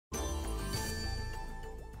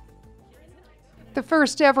The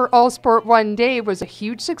first ever All Sport One Day was a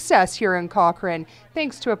huge success here in Cochrane.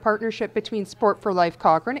 Thanks to a partnership between Sport for Life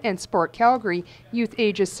Cochrane and Sport Calgary, youth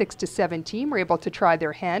ages 6 to 17 were able to try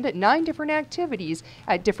their hand at 9 different activities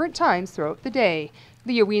at different times throughout the day.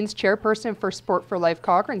 Leah Wiens, chairperson for Sport for Life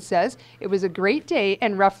Cochrane, says it was a great day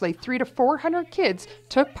and roughly 300 to 400 kids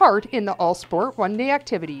took part in the All Sport One Day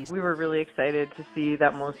activities. We were really excited to see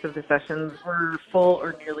that most of the sessions were full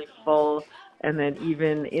or nearly full. And then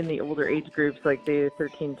even in the older age groups, like the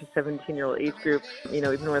 13 to 17-year-old age group,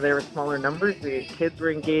 even where there were smaller numbers, the kids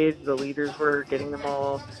were engaged, the leaders were getting them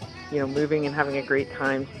all, moving and having a great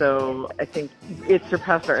time. So I think it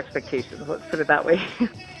surpassed our expectations, let's put it that way.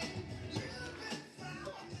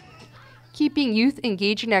 Keeping youth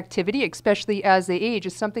engaged in activity, especially as they age,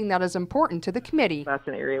 is something that is important to the committee. That's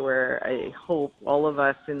an area where I hope all of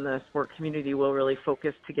us in the sport community will really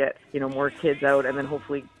focus to get, more kids out and then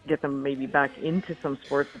hopefully get them maybe back into some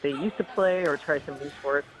sports that they used to play or try some new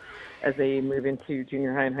sports as they move into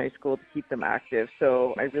junior high and high school to keep them active.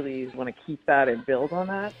 So I really want to keep that and build on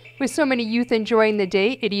that. With so many youth enjoying the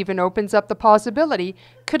day, it even opens up the possibility,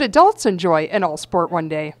 could adults enjoy an All Sport One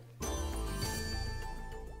Day?